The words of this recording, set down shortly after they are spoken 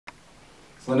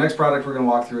So the next product we're going to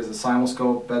walk through is the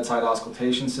SimulScope bedside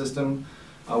auscultation system,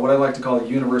 what I like to call a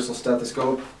universal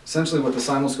stethoscope. Essentially what the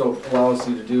SimulScope allows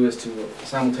you to do is to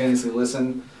simultaneously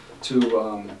listen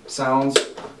to sounds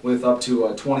with up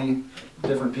to 20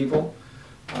 different people.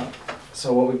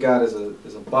 So what we've got is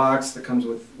a box that comes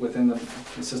within the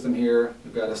system here.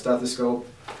 We've got a stethoscope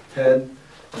head,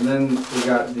 and then we've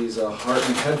got these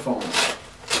Hartman headphones.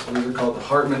 So these are called the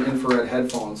Hartman infrared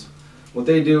headphones. What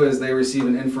they do is they receive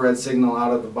an infrared signal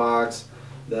out of the box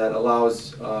that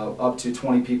allows up to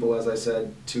 20 people, as I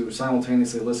said, to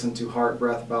simultaneously listen to heart,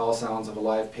 breath, bowel sounds of a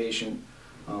live patient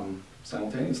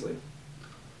simultaneously.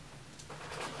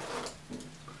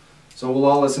 So we'll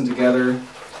all listen together.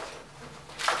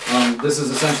 This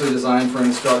is essentially designed for an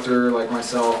instructor like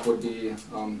myself, would be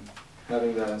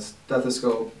having the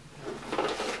stethoscope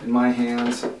in my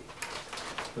hands.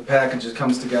 The package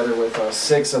comes together with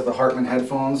 6 of the Hartman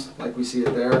headphones, like we see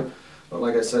it there. But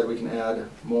like I said, we can add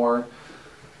more.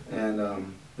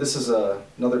 And this is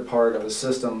another part of the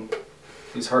system.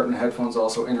 These Hartman headphones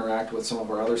also interact with some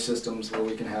of our other systems where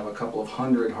we can have a couple of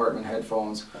hundred Hartman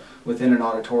headphones within an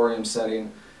auditorium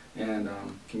setting, and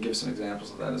can give some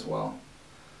examples of that as well.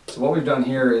 So what we've done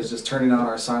here is just turning on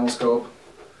our SimulScope.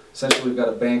 Essentially we've got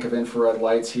a bank of infrared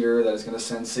lights here that is going to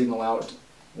send signal out.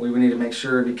 We need to make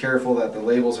sure, be careful that the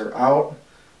labels are out,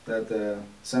 that the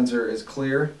sensor is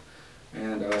clear,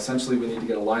 and essentially we need to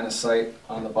get a line of sight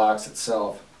on the box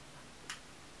itself.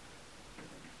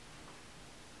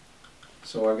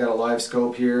 So I've got a live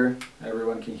scope here,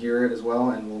 everyone can hear it as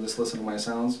well, and we'll just listen to my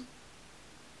sounds.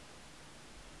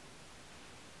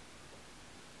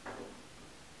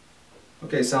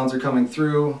 Okay, sounds are coming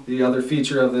through. The other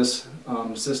feature of this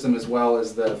system as well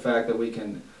is the fact that we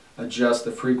can adjust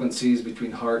the frequencies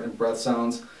between heart and breath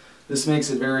sounds. This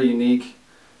makes it very unique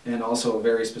and also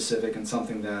very specific, and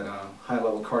something that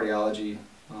high-level cardiology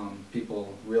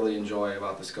people really enjoy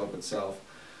about the scope itself.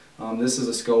 This is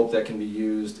a scope that can be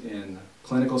used in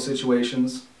clinical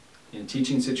situations, in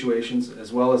teaching situations,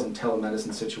 as well as in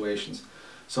telemedicine situations.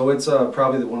 So it's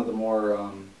probably one of the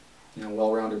more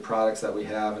well-rounded products that we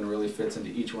have, and really fits into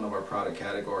each one of our product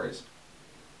categories.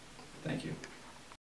 Thank you.